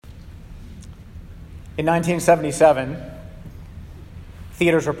In 1977,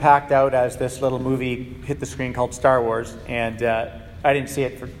 theaters were packed out as this little movie hit the screen called Star Wars, and I didn't see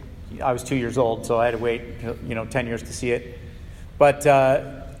it I was 2 years old, so I had to wait 10 years to see it. But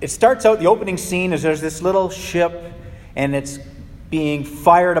it starts out, the opening scene is there's this little ship, and it's being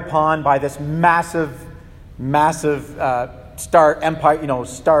fired upon by this massive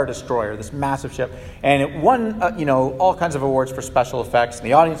Star Destroyer, this massive ship. And it won, all kinds of awards for special effects, and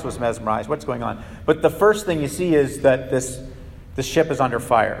the audience was mesmerized. What's going on? But the first thing you see is that this ship is under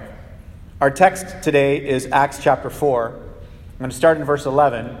fire. Our text today is Acts chapter 4. I'm going to start in verse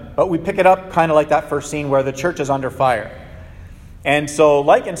 11, but we pick it up kind of like that first scene where the church is under fire. And so,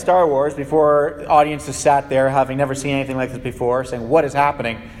 like in Star Wars, before audiences sat there, having never seen anything like this before, saying, what is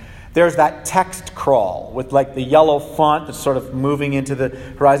happening? There's that text crawl with like the yellow font that's sort of moving into the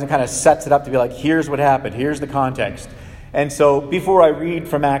horizon, kind of sets it up to be like, here's what happened, here's the context. And so before I read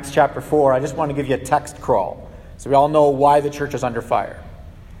from Acts chapter 4, I just want to give you a text crawl, so we all know why the church is under fire.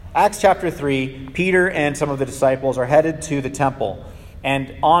 Acts chapter 3, Peter and some of the disciples are headed to the temple. And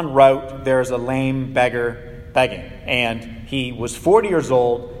en route, there's a lame beggar begging. And he was 40 years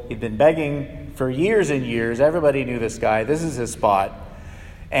old. He'd been begging for years and years. Everybody knew this guy. This is his spot.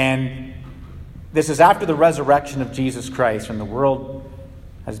 And this is after the resurrection of Jesus Christ, when the world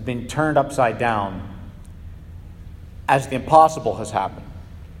has been turned upside down, as the impossible has happened.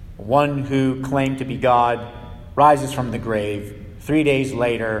 One who claimed to be God rises from the grave. 3 days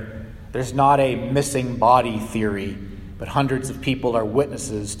later, there's not a missing body theory, but hundreds of people are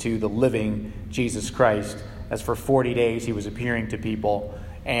witnesses to the living Jesus Christ, as for 40 days he was appearing to people.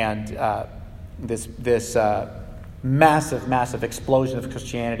 And this massive explosion of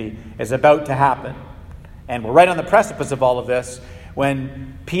Christianity is about to happen. And we're right on the precipice of all of this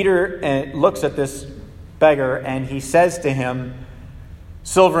when Peter looks at this beggar and he says to him,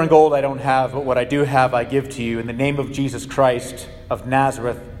 silver and gold I don't have, but what I do have I give to you. In the name of Jesus Christ of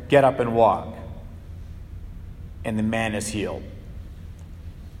Nazareth, get up and walk. And the man is healed.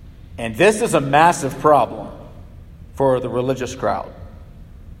 And this is a massive problem for the religious crowd,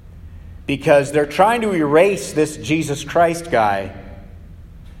 because they're trying to erase this Jesus Christ guy.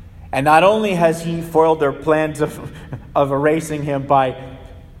 And not only has he foiled their plans of erasing him by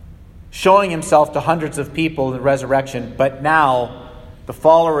showing himself to hundreds of people in the resurrection, but now the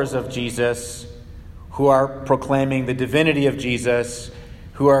followers of Jesus, who are proclaiming the divinity of Jesus,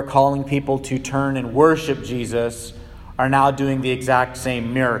 who are calling people to turn and worship Jesus, are now doing the exact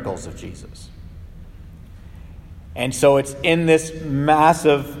same miracles of Jesus. And so it's in this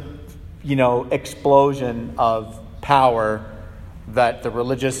massive, explosion of power that the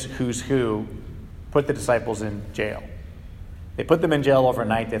religious who's who put the disciples in jail. They put them in jail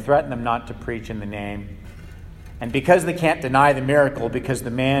overnight. They threatened them not to preach in the name. And because they can't deny the miracle, because the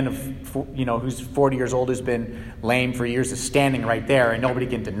man who's 40 years old, who's been lame for years, is standing right there and nobody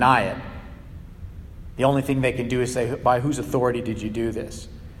can deny it, the only thing they can do is say, by whose authority did you do this?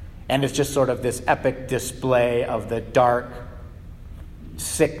 And it's just sort of this epic display of the dark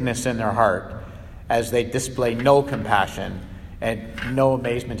sickness in their heart as they display no compassion and no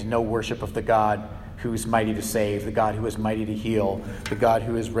amazement and no worship of the God who is mighty to save, the God who is mighty to heal, the God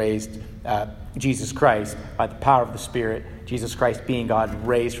who has raised Jesus Christ by the power of the Spirit, Jesus Christ being God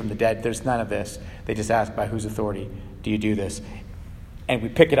raised from the dead. There's none of this. They just ask, by whose authority do you do this? And we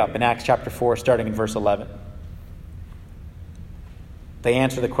pick it up in Acts chapter 4, starting in verse 11. They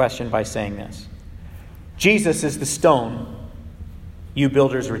answer the question by saying this: Jesus is the stone you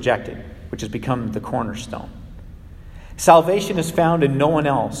builders rejected, which has become the cornerstone. Salvation is found in no one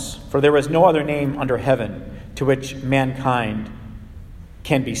else, for there is no other name under heaven to which mankind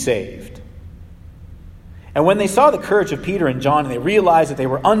can be saved. And when they saw the courage of Peter and John, and they realized that they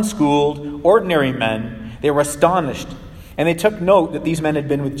were unschooled, ordinary men, they were astonished, and they took note that these men had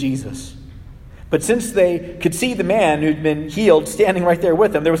been with Jesus. But since they could see the man who'd been healed standing right there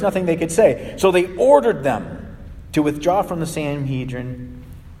with them, there was nothing they could say. So they ordered them to withdraw from the Sanhedrin,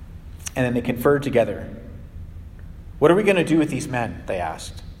 and then they conferred together. What are we going to do with these men? They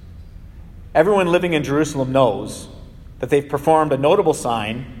asked. Everyone living in Jerusalem knows that they've performed a notable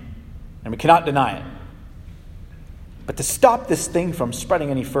sign, and we cannot deny it. But to stop this thing from spreading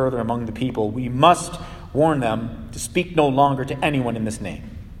any further among the people, we must warn them to speak no longer to anyone in this name.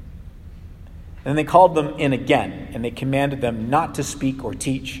 And then they called them in again, and they commanded them not to speak or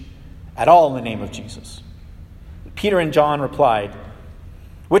teach at all in the name of Jesus. Peter and John replied,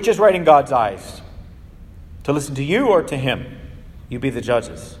 which is right in God's eyes, to listen to you or to him? You be the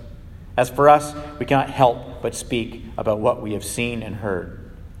judges. As for us, we cannot help but speak about what we have seen and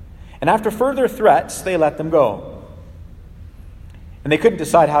heard. And after further threats, they let them go. And they couldn't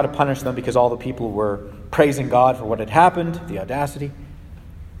decide how to punish them because all the people were praising God for what had happened, the audacity.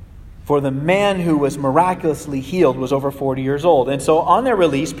 For the man who was miraculously healed was over 40 years old. And so on their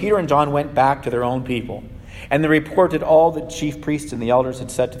release, Peter and John went back to their own people. And they reported all the chief priests and the elders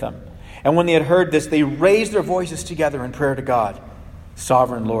had said to them. And when they had heard this, they raised their voices together in prayer to God.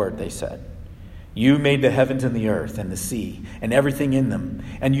 Sovereign Lord, they said, you made the heavens and the earth and the sea and everything in them.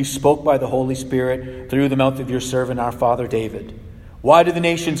 And you spoke by the Holy Spirit through the mouth of your servant, our father David. Why do the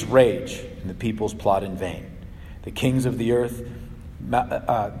nations rage and the peoples plot in vain? The kings of the earth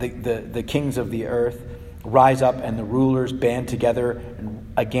the kings of the earth rise up, and the rulers band together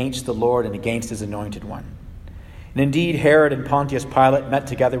against the Lord and against his anointed one. And indeed, Herod and Pontius Pilate met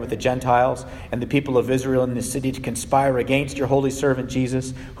together with the Gentiles and the people of Israel in the city to conspire against your holy servant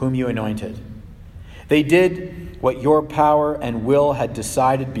Jesus, whom you anointed. They did what your power and will had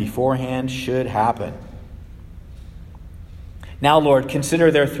decided beforehand should happen. Now, Lord,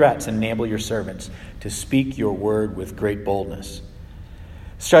 consider their threats and enable your servants to speak your word with great boldness.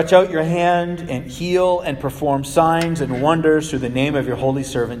 Stretch out your hand and heal and perform signs and wonders through the name of your holy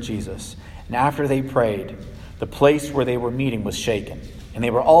servant Jesus. And after they prayed, the place where they were meeting was shaken, and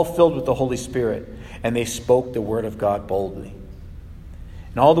they were all filled with the Holy Spirit, and they spoke the word of God boldly.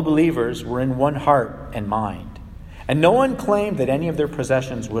 And all the believers were in one heart and mind. And no one claimed that any of their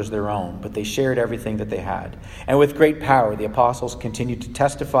possessions was their own, but they shared everything that they had. And with great power, the apostles continued to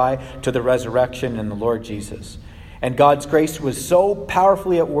testify to the resurrection in the Lord Jesus. And God's grace was so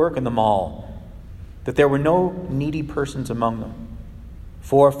powerfully at work in them all that there were no needy persons among them.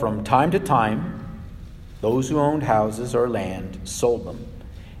 For from time to time, those who owned houses or land sold them,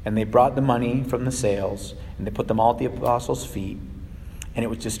 and they brought the money from the sales, and they put them all at the apostles' feet, and it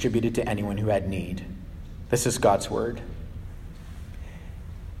was distributed to anyone who had need. This is God's word.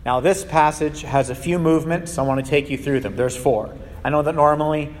 Now, this passage has a few movements. I want to take you through them. There's 4. I know that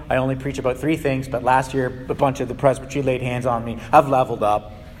normally I only preach about 3 things, but last year a bunch of the presbytery laid hands on me. I've leveled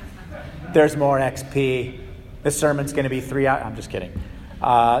up. There's more XP. This sermon's going to be 3 hours. I'm just kidding.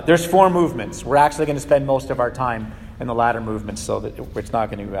 There's 4 movements. We're actually going to spend most of our time in the latter movements, so that it's not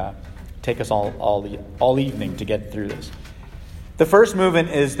going to take us all evening to get through this. The first movement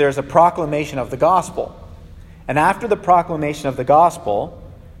is there's a proclamation of the gospel. And after the proclamation of the gospel,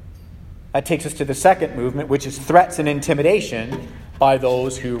 that takes us to the second movement, which is threats and intimidation by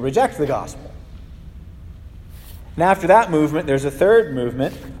those who reject the gospel. And after that movement, there's a third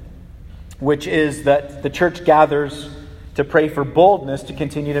movement, which is that the church gathers to pray for boldness to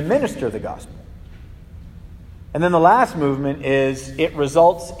continue to minister the gospel. And then the last movement is it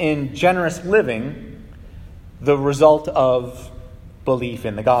results in generous living, the result of belief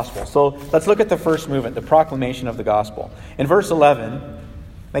in the gospel. So let's look at the first movement, the proclamation of the gospel. In verse 11,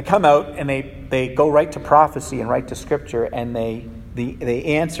 they come out and they go right to prophecy and right to Scripture, and they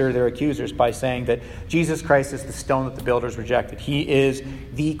answer their accusers by saying that Jesus Christ is the stone that the builders rejected. He is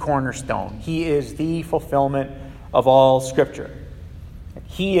the cornerstone. He is the fulfillment of all Scripture.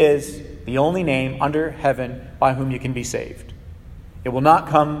 He is the only name under heaven by whom you can be saved. It will not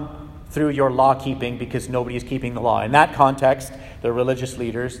come through your law keeping because nobody is keeping the law. In that context, the religious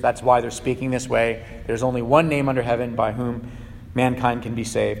leaders, that's why they're speaking this way. There's only one name under heaven by whom mankind can be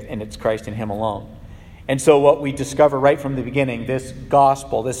saved, and it's Christ and him alone. And so what we discover right from the beginning, this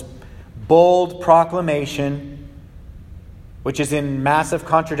gospel, this bold proclamation, which is in massive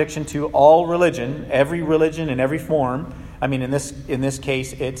contradiction to all religion, every religion in every form. I mean, in this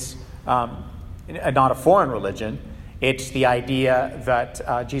case, it's not a foreign religion. It's the idea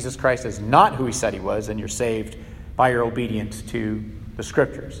that Jesus Christ is not who he said he was, and you're saved by your obedience to the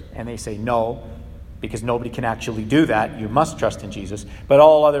Scriptures. And they say no, because nobody can actually do that. You must trust in Jesus. But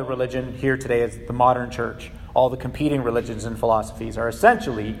all other religion here today is the modern church. All the competing religions and philosophies are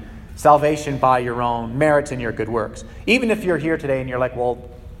essentially salvation by your own merits and your good works. Even if you're here today and you're like, well,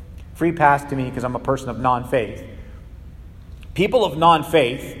 free pass to me because I'm a person of non-faith. People of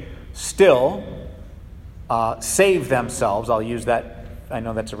non-faith still save themselves. I'll use that. I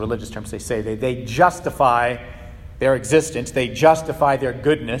know that's a religious term. They justify their existence. They justify their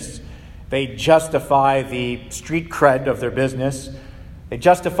goodness. They justify the street cred of their business. They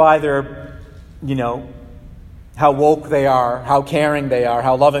justify their, how woke they are, how caring they are,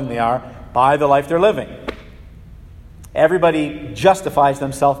 how loving they are by the life they're living. Everybody justifies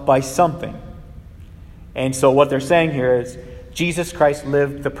themselves by something. And so what they're saying here is Jesus Christ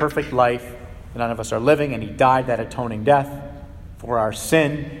lived the perfect life that none of us are living, and he died that atoning death for our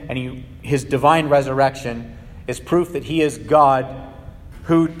sin, and his divine resurrection is proof that he is God,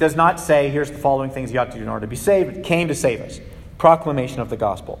 who does not say, here's the following things you ought to do in order to be saved. It came to save us. Proclamation of the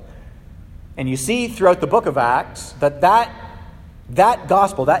gospel. And you see throughout the book of Acts that that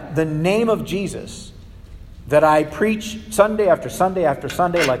gospel, that the name of Jesus that I preach Sunday after Sunday after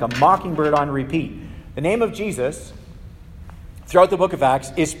Sunday like a mockingbird on repeat, the name of Jesus throughout the book of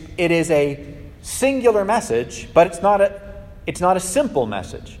Acts is a singular message, but it's not a simple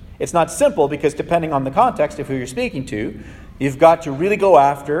message. It's not simple because depending on the context of who you're speaking to, you've got to really go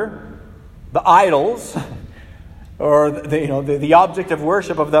after the idols or the object of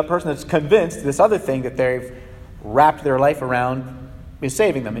worship of that person that's convinced this other thing that they've wrapped their life around is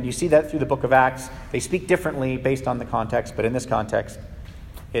saving them. And you see that through the book of Acts. They speak differently based on the context, but in this context,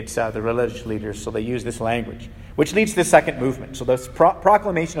 it's the religious leaders, so they use this language, which leads to the second movement. So the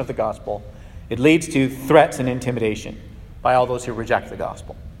proclamation of the gospel, it leads to threats and intimidation by all those who reject the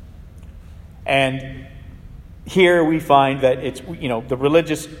gospel. And here we find that it's, the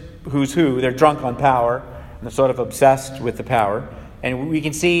religious who's who, they're drunk on power, and they're sort of obsessed with the power. And we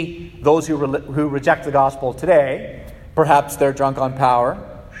can see those who reject the gospel today. Perhaps they're drunk on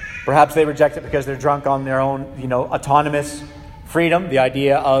power. Perhaps they reject it because they're drunk on their own, autonomous freedom. The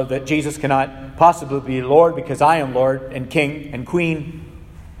idea of that Jesus cannot possibly be Lord because I am Lord and King and Queen.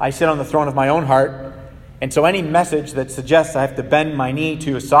 I sit on the throne of my own heart. And so any message that suggests I have to bend my knee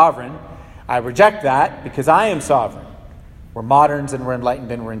to a sovereign, I reject that because I am sovereign. We're moderns and we're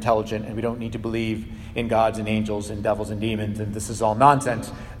enlightened and we're intelligent and we don't need to believe in gods and angels and devils and demons, and this is all nonsense.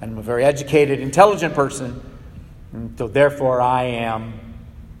 And I'm a very educated, intelligent person. And so therefore I am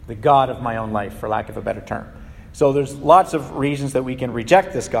the God of my own life, for lack of a better term. So there's lots of reasons that we can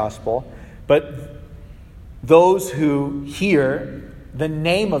reject this gospel, but those who hear the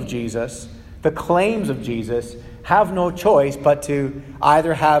name of Jesus, the claims of Jesus, have no choice but to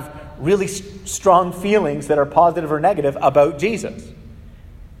either have really strong feelings that are positive or negative about Jesus.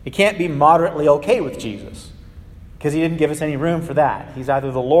 You can't be moderately okay with Jesus because he didn't give us any room for that. He's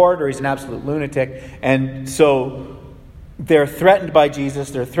either the Lord or he's an absolute lunatic. And so they're threatened by Jesus.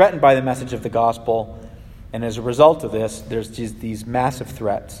 They're threatened by the message of the gospel. And as a result of this, there's just these massive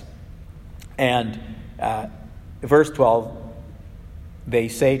threats. And verse 12, they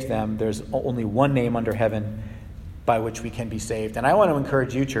say to them, there's only one name under heaven by which we can be saved. And I want to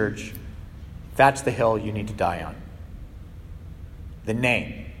encourage you, church, that's the hill you need to die on. The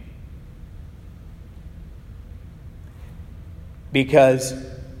name. Because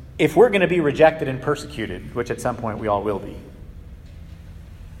if we're going to be rejected and persecuted, which at some point we all will be,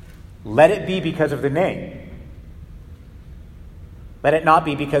 let it be because of the name. Let it not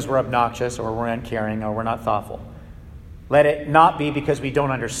be because we're obnoxious or we're uncaring or we're not thoughtful. Let it not be because we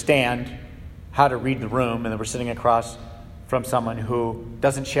don't understand how to read the room and that we're sitting across from someone who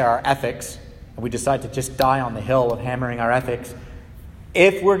doesn't share our ethics and we decide to just die on the hill of hammering our ethics.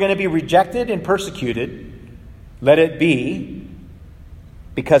 If we're going to be rejected and persecuted, let it be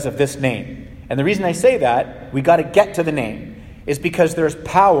because of this name. And the reason I say that, we got to get to the name, is because there's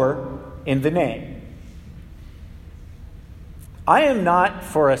power in the name. I am not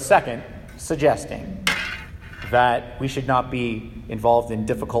for a second suggesting that we should not be involved in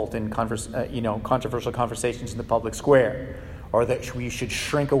difficult and controversial conversations in the public square, or that we should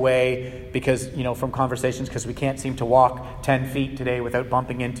shrink away because from conversations because we can't seem to walk 10 feet today without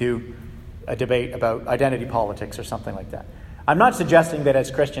bumping into a debate about identity politics or something like that. I'm not suggesting that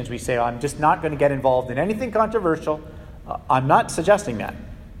as Christians we say, I'm just not going to get involved in anything controversial. I'm not suggesting that.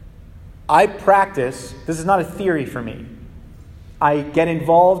 I practice, this is not a theory for me. I get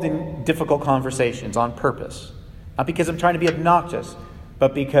involved in difficult conversations on purpose. Not because I'm trying to be obnoxious,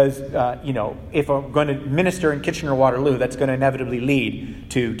 but because, if I'm going to minister in Kitchener-Waterloo, that's going to inevitably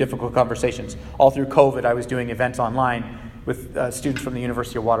lead to difficult conversations. All through COVID, I was doing events online with students from the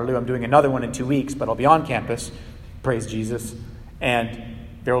University of Waterloo. I'm doing another one in 2 weeks, but I'll be on campus. Praise Jesus. And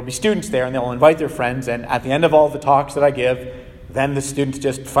there will be students there, and they'll invite their friends, and at the end of all the talks that I give, then the students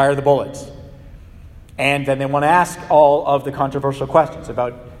just fire the bullets. And then they want to ask all of the controversial questions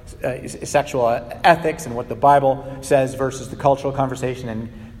about sexual ethics and what the Bible says versus the cultural conversation.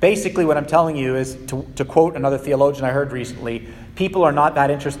 And basically what I'm telling you is, to quote another theologian I heard recently, people are not that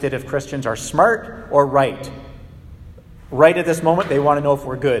interested if Christians are smart or right. Right at this moment, they want to know if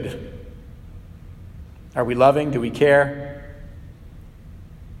we're good. Are we loving? Do we care?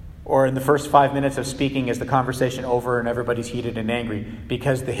 Or in the first 5 minutes of speaking, is the conversation over and everybody's heated and angry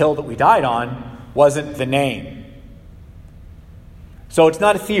because the hill that we died on wasn't the name? So it's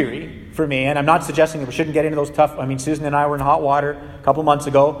not a theory for me, and I'm not suggesting that we shouldn't get into those tough... Susan and I were in hot water a couple months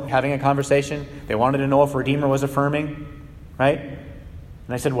ago having a conversation. They wanted to know if Redeemer was affirming, right? And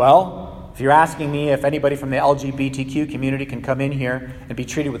I said, well, if you're asking me if anybody from the LGBTQ community can come in here and be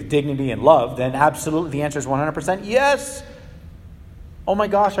treated with dignity and love, then absolutely the answer is 100% yes. Oh my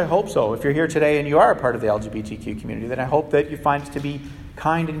gosh, I hope so. If you're here today and you are a part of the LGBTQ community, then I hope that you find us to be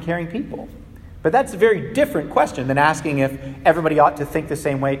kind and caring people. But that's a very different question than asking if everybody ought to think the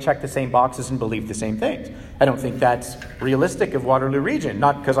same way, check the same boxes, and believe the same things. I don't think that's realistic of Waterloo Region,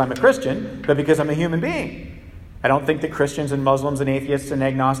 not because I'm a Christian, but because I'm a human being. I don't think that Christians and Muslims and atheists and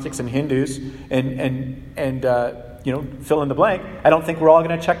agnostics and Hindus and fill in the blank, I don't think we're all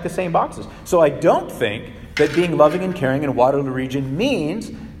going to check the same boxes. So I don't think that being loving and caring in Waterloo Region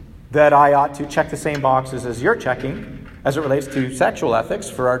means that I ought to check the same boxes as you're checking as it relates to sexual ethics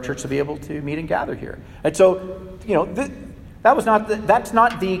for our church to be able to meet and gather here. And so, that's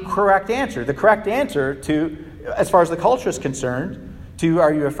not the correct answer. The correct answer to, as far as the culture is concerned, to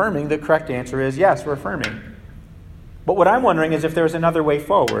are you affirming, the correct answer is yes, we're affirming. But what I'm wondering is if there's another way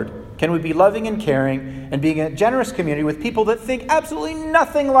forward. Can we be loving and caring and being a generous community with people that think absolutely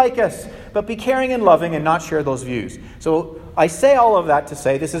nothing like us, but be caring and loving and not share those views? So I say all of that to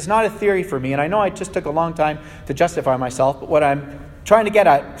say this is not a theory for me, and I know I just took a long time to justify myself, but what I'm trying to get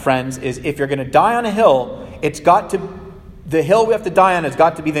at, friends, is if you're going to die on a hill, the hill we have to die on has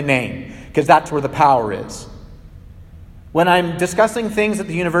got to be the name, because that's where the power is. When I'm discussing things at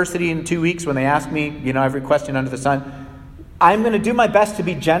the university in 2 weeks, when they ask me, every question under the sun, I'm going to do my best to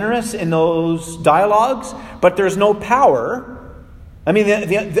be generous in those dialogues, but there's no power. I mean,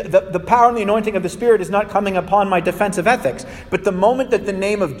 the power and the anointing of the Spirit is not coming upon my defense of ethics. But the moment that the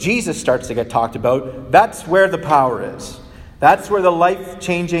name of Jesus starts to get talked about, that's where the power is. That's where the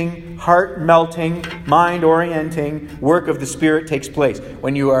life-changing, heart-melting, mind-orienting work of the Spirit takes place,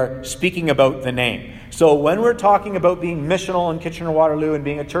 when you are speaking about the name. So when we're talking about being missional in Kitchener-Waterloo and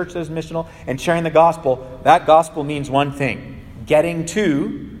being a church that is missional and sharing the gospel, that gospel means one thing: getting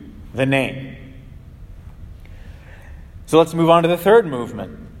to the name. So let's move on to the third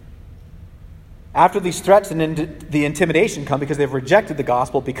movement. After these threats and the intimidation come because they've rejected the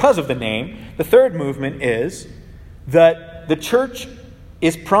gospel because of the name, the third movement is that the church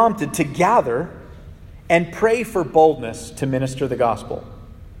is prompted to gather and pray for boldness to minister the gospel.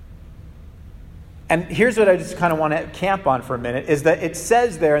 And here's what I just kind of want to camp on for a minute, is that it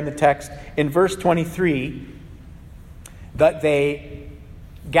says there in the text in verse 23 that they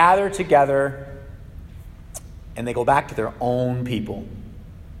gather together and they go back to their own people.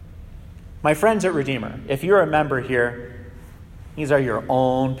 My friends at Redeemer, if you're a member here, these are your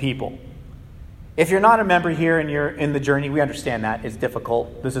own people. If you're not a member here and you're in the journey, we understand that. It's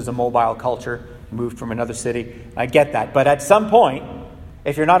difficult. This is a mobile culture, moved from another city. I get that. But at some point,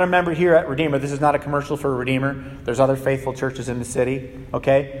 if you're not a member here at Redeemer, this is not a commercial for Redeemer. There's other faithful churches in the city,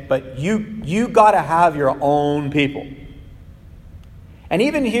 okay? But you got to have your own people. And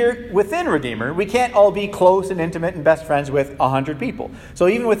even here within Redeemer, we can't all be close and intimate and best friends with 100 people. So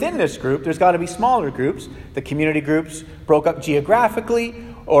even within this group, there's got to be smaller groups. The community groups broke up geographically,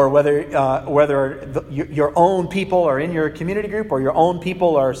 or whether your own people are in your community group or your own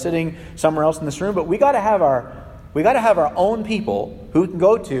people are sitting somewhere else in this room. But we got to have our own people who we can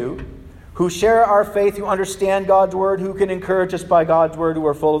go to, who share our faith, who understand God's word, who can encourage us by God's word, who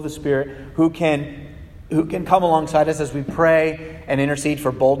are full of the Spirit, who can come alongside us as we pray and intercede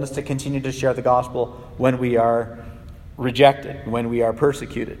for boldness to continue to share the gospel when we are rejected, when we are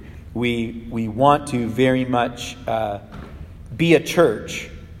persecuted. We want to very much be a church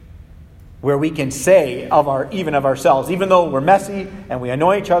where we can say even of ourselves, even though we're messy and we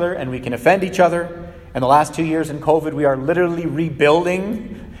annoy each other and we can offend each other. In the last 2 years in COVID, we are literally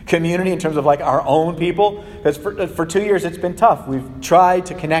rebuilding community in terms of like our own people. Because for 2 years it's been tough. We've tried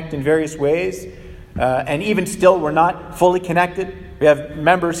to connect in various ways. And even still, we're not fully connected. We have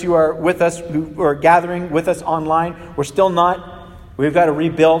members who are with us, who are gathering with us online. We're still not. We've got to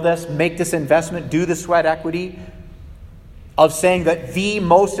rebuild this, make this investment, do the sweat equity of saying that the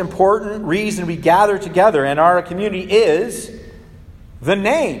most important reason we gather together in our community is the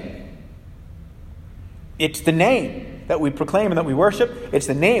name. It's the name that we proclaim and that we worship. It's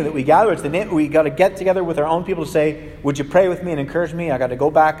the name that we gather. It's the name we got to get together with our own people to say, would you pray with me and encourage me? I got to go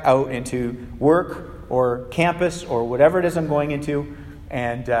back out into work or campus or whatever it is I'm going into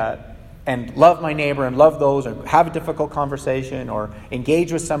and love my neighbor and love those, or have a difficult conversation, or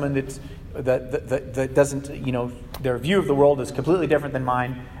engage with someone that doesn't, their view of the world is completely different than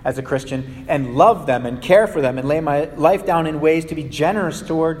mine as a Christian, and love them and care for them and lay my life down in ways to be generous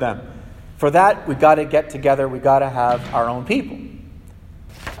toward them. For that, we've got to get together. We've got to have our own people.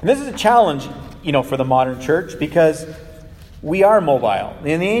 And this is a challenge, for the modern church, because we are mobile.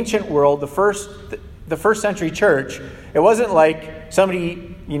 In the ancient world, the first century church, it wasn't like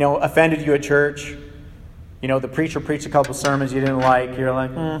somebody, offended you at church. The preacher preached a couple sermons you didn't like. You're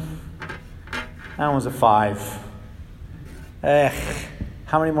like, that was a 5.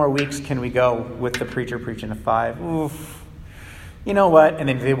 How many more weeks can we go with the preacher preaching at 5? Oof. You know what? And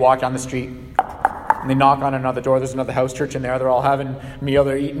then they walk down the street and they knock on another door. There's another house church in there. They're all having a meal.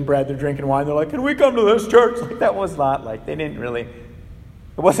 They're eating bread. They're drinking wine. They're like, can we come to this church? Like, that was not like, they didn't really,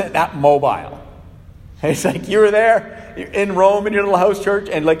 it wasn't that mobile. It's like you were there in Rome in your little house church,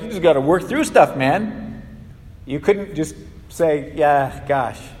 and like you just got to work through stuff, man. You couldn't just say, yeah,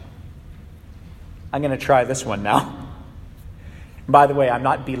 gosh, I'm going to try this one now. By the way, I'm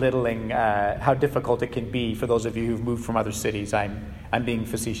not belittling how difficult it can be for those of you who've moved from other cities. I'm being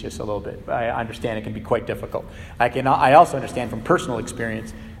facetious a little bit. I understand it can be quite difficult. I also understand from personal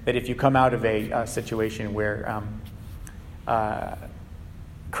experience that if you come out of a situation where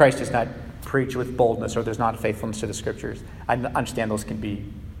Christ is not preached with boldness or there's not a faithfulness to the Scriptures, I understand those can be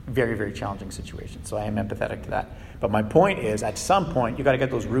very, very challenging situations. So I am empathetic to that. But my point is, at some point, you've got to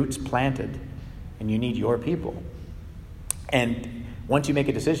get those roots planted, and you need your people. And once you make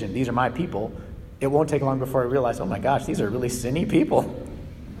a decision, these are my people, it won't take long before I realize, oh my gosh, these are really sinny people.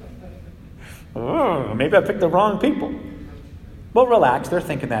 Oh, maybe I picked the wrong people. Well, relax, they're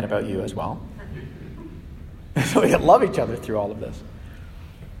thinking that about you as well. So we can love each other through all of this.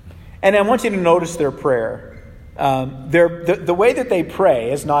 And I want you to notice their prayer. The way that they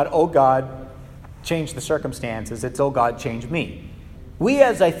pray is not, oh God, change the circumstances. It's, oh God, change me. We,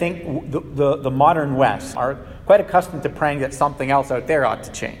 as I think the modern West, are quite accustomed to praying that something else out there ought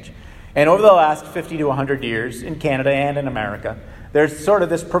to change. And over the last 50 to 100 years, in Canada and in America, there's sort of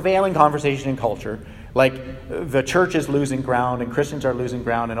this prevailing conversation in culture, like the church is losing ground and Christians are losing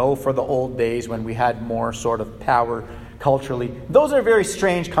ground, and oh, for the old days when we had more sort of power culturally. Those are very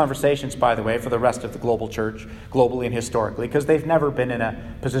strange conversations, by the way, for the rest of the global church, globally and historically, because they've never been in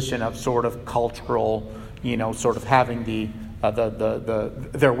a position of sort of cultural, sort of having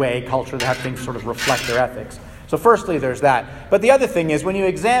their way, culture, that have things sort of reflect their ethics. So firstly, there's that. But the other thing is, when you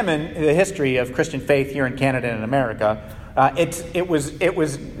examine the history of Christian faith here in Canada and America, it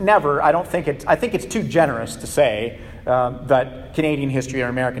was never, I think it's too generous to say that Canadian history or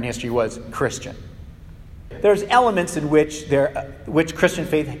American history was Christian. There's elements in which Christian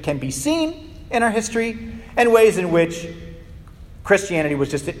faith can be seen in our history, and ways in which Christianity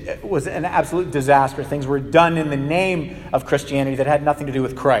was an absolute disaster. Things were done in the name of Christianity that had nothing to do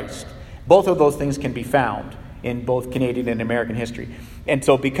with Christ. Both of those things can be found in both Canadian and American history. And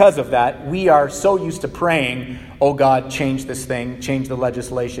so because of that, we are so used to praying, oh God, change this thing, change the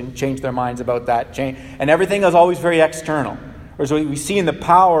legislation, change their minds about that, change. And everything is always very external. Whereas we see in the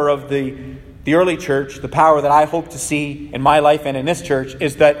power of the early church, the power that I hope to see in my life and in this church,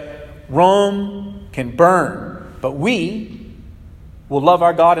 is that Rome can burn, but we will love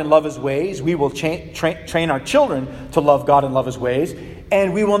our God and love His ways. We will train our children to love God and love His ways.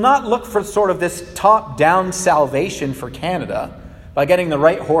 And we will not look for sort of this top-down salvation for Canada by getting the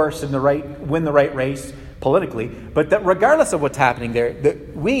right horse and win the right race politically. But that regardless of what's happening there,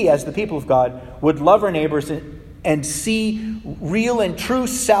 that we as the people of God would love our neighbors and see real and true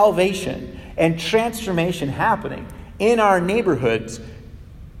salvation and transformation happening in our neighborhoods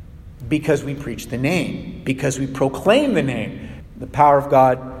because we preach the name, because we proclaim the name. The power of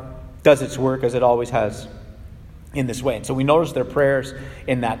God does its work as it always has in this way. And so we notice their prayers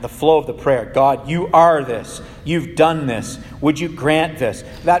in that, the flow of the prayer. God, you are this. You've done this. Would you grant this?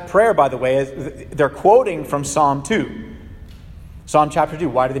 That prayer, by the way, they're quoting from Psalm 2. Psalm chapter 2,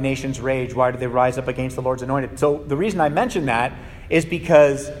 why do the nations rage? Why do they rise up against the Lord's anointed? So the reason I mention that is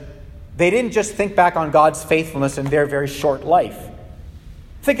because they didn't just think back on God's faithfulness in their very short life.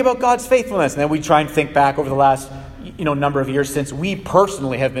 Think about God's faithfulness. And then we try and think back over the last number of years since we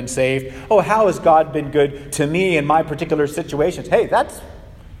personally have been saved. Oh, how has God been good to me in my particular situations? Hey, that's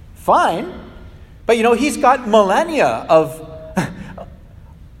fine. But He's got millennia of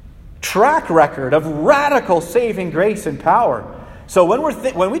track record of radical saving grace and power. So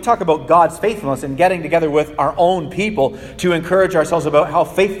when we talk about God's faithfulness and getting together with our own people to encourage ourselves about how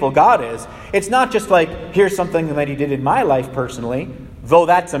faithful God is, it's not just like, here's something that He did in my life personally, though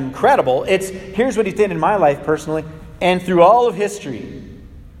that's incredible. It's, here's what He did in my life personally and through all of history.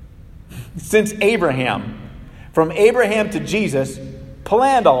 Since Abraham, from Abraham to Jesus,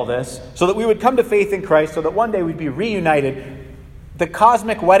 planned all this so that we would come to faith in Christ, so that one day we'd be reunited. The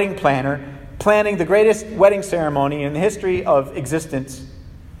cosmic wedding planner, planning the greatest wedding ceremony in the history of existence,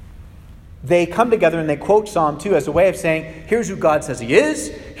 they come together and they quote Psalm 2 as a way of saying, here's who God says He is,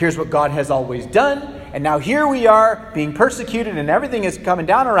 here's what God has always done, and now here we are being persecuted and everything is coming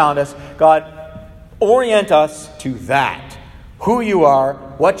down around us. God, orient us to that. Who you are,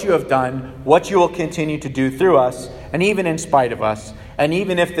 what you have done, what you will continue to do through us, and even in spite of us, and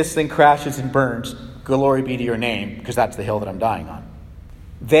even if this thing crashes and burns, glory be to your name, because that's the hill that I'm dying on.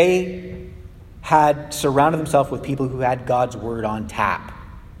 They had surrounded themselves with people who had God's word on tap.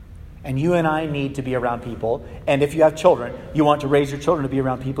 And you and I need to be around people. And if you have children, you want to raise your children to be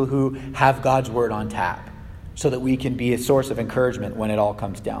around people who have God's word on tap, so that we can be a source of encouragement when it all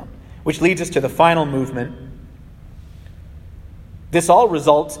comes down. Which leads us to the final movement. This all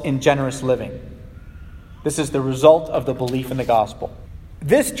results in generous living. This is the result of the belief in the gospel.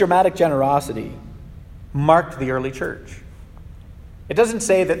 This dramatic generosity marked the early church. It doesn't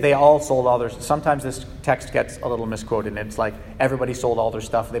say that they all sold all their... Sometimes this text gets a little misquoted, and it's like everybody sold all their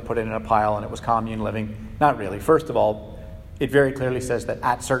stuff, they put it in a pile, and it was commune living. Not really. First of all, it very clearly says that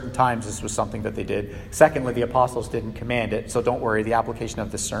at certain times this was something that they did. Secondly, the apostles didn't command it, so don't worry. The application of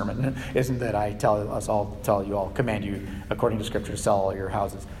this sermon isn't that I tell you all, command you according to Scripture to sell all your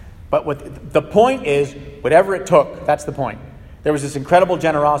houses. But the point is, whatever it took, that's the point. There was this incredible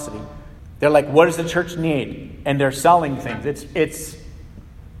generosity. They're like, what does the church need? And they're selling things.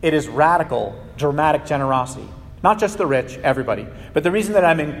 It is radical, dramatic generosity. Not just the rich, everybody. But the reason that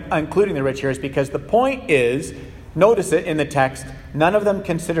I'm including the rich here is because the point is, notice it in the text, none of them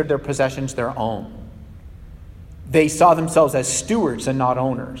considered their possessions their own. They saw themselves as stewards and not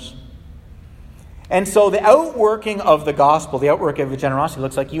owners. And so the outworking of the gospel, the outworking of the generosity,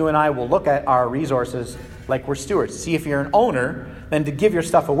 looks like you and I will look at our resources like we're stewards. See, if you're an owner, then to give your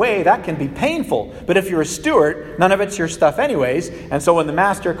stuff away, that can be painful. But if you're a steward, none of it's your stuff anyways. And so when the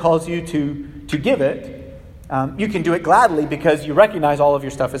master calls you to give it, you can do it gladly because you recognize all of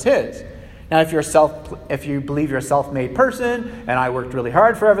your stuff is his. Now, if you believe you're a self-made person, and I worked really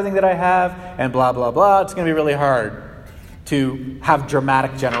hard for everything that I have, and blah, blah, blah, it's going to be really hard to have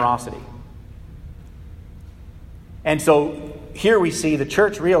dramatic generosity. And so here we see the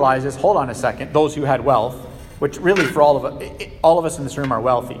church realizes, hold on a second, those who had wealth, which really for all of us in this room are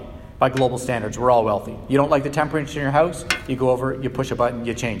wealthy by global standards. We're all wealthy. You don't like the temperature in your house, you go over, you push a button,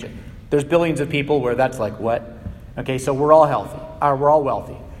 you change it. There's billions of people where that's like, what? Okay, so we're all healthy. We're all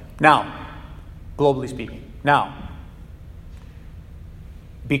wealthy. Now, globally speaking. Now,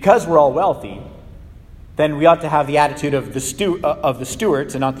 because we're all wealthy, then we ought to have the attitude of the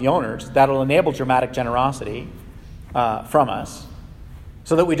stewards and not the owners. That'll enable dramatic generosity from us,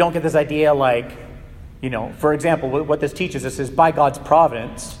 so that we don't get this idea like, for example, what this teaches us is by God's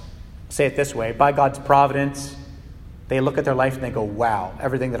providence, say it this way, by God's providence, they look at their life and they go, wow,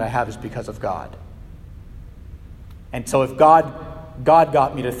 everything that I have is because of God. And so if God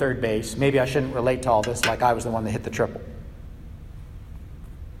got me to third base, maybe I shouldn't relate to all this like I was the one that hit the triple.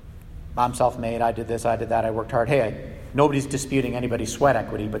 I'm self-made, I did this, I did that, I worked hard. Hey, nobody's disputing anybody's sweat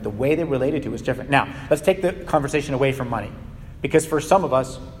equity, but the way they related to it is different. Now, let's take the conversation away from money. Because for some of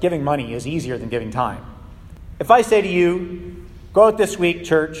us, giving money is easier than giving time. If I say to you, go out this week,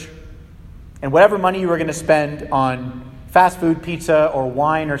 church, and whatever money you were going to spend on fast food, pizza, or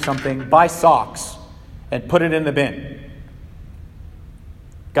wine or something, buy socks and put it in the bin.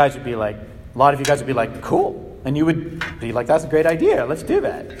 Guys would be like, a lot of you guys would be like, cool. And you would be like, that's a great idea. Let's do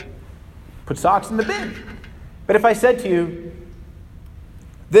that. Put socks in the bin. But if I said to you,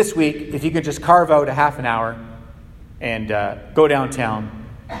 this week, if you could just carve out a half an hour and go downtown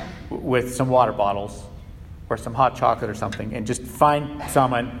with some water bottles or some hot chocolate or something and just find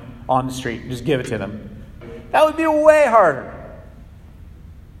someone on the street and just give it to them, that would be way harder.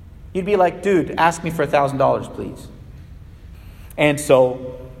 You'd be like, dude, ask me for $1,000, please. And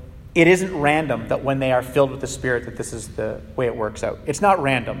so it isn't random that when they are filled with the Spirit that this is the way it works out. It's not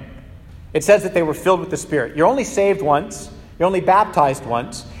random. It says that they were filled with the Spirit. You're only saved once. You're only baptized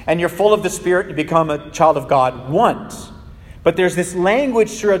once. And you're full of the Spirit to become a child of God once. But there's this language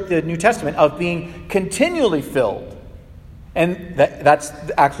throughout the New Testament of being continually filled. And that's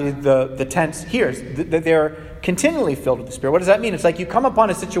actually the tense here, is that they're continually filled with the Spirit. What does that mean? It's like you come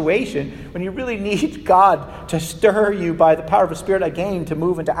upon a situation when you really need God to stir you by the power of the Spirit again to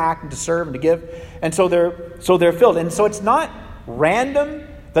move and to act and to serve and to give. And so they're filled. And so it's not random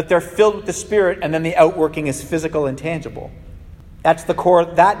that they're filled with the Spirit and then the outworking is physical and tangible. That's the core.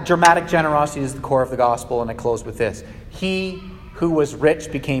 That dramatic generosity is the core of the gospel. And I close with this. He who was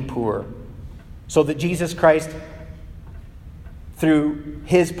rich became poor, so that Jesus Christ, through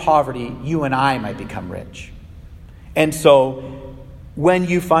his poverty, you and I might become rich. And so when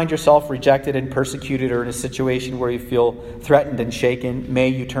you find yourself rejected and persecuted, or in a situation where you feel threatened and shaken, may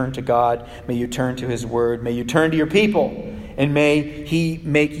you turn to God. May you turn to his word. May you turn to your people. And may he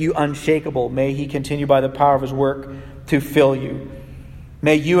make you unshakable. May he continue by the power of his work to fill you.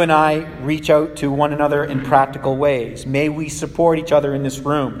 May you and I reach out to one another in practical ways. May we support each other in this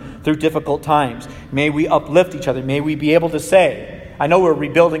room through difficult times. May we uplift each other. May we be able to say, I know we're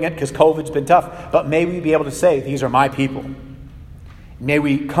rebuilding it because COVID's been tough, but may we be able to say, these are my people. May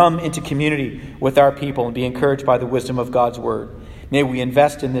we come into community with our people and be encouraged by the wisdom of God's word. May we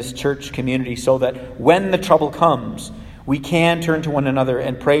invest in this church community so that when the trouble comes, we can turn to one another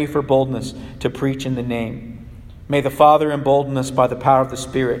and pray for boldness to preach in the name. May the Father embolden us by the power of the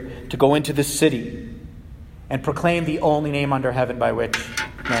Spirit to go into this city and proclaim the only name under heaven by which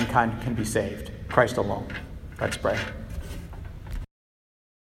mankind can be saved, Christ alone. Let's pray.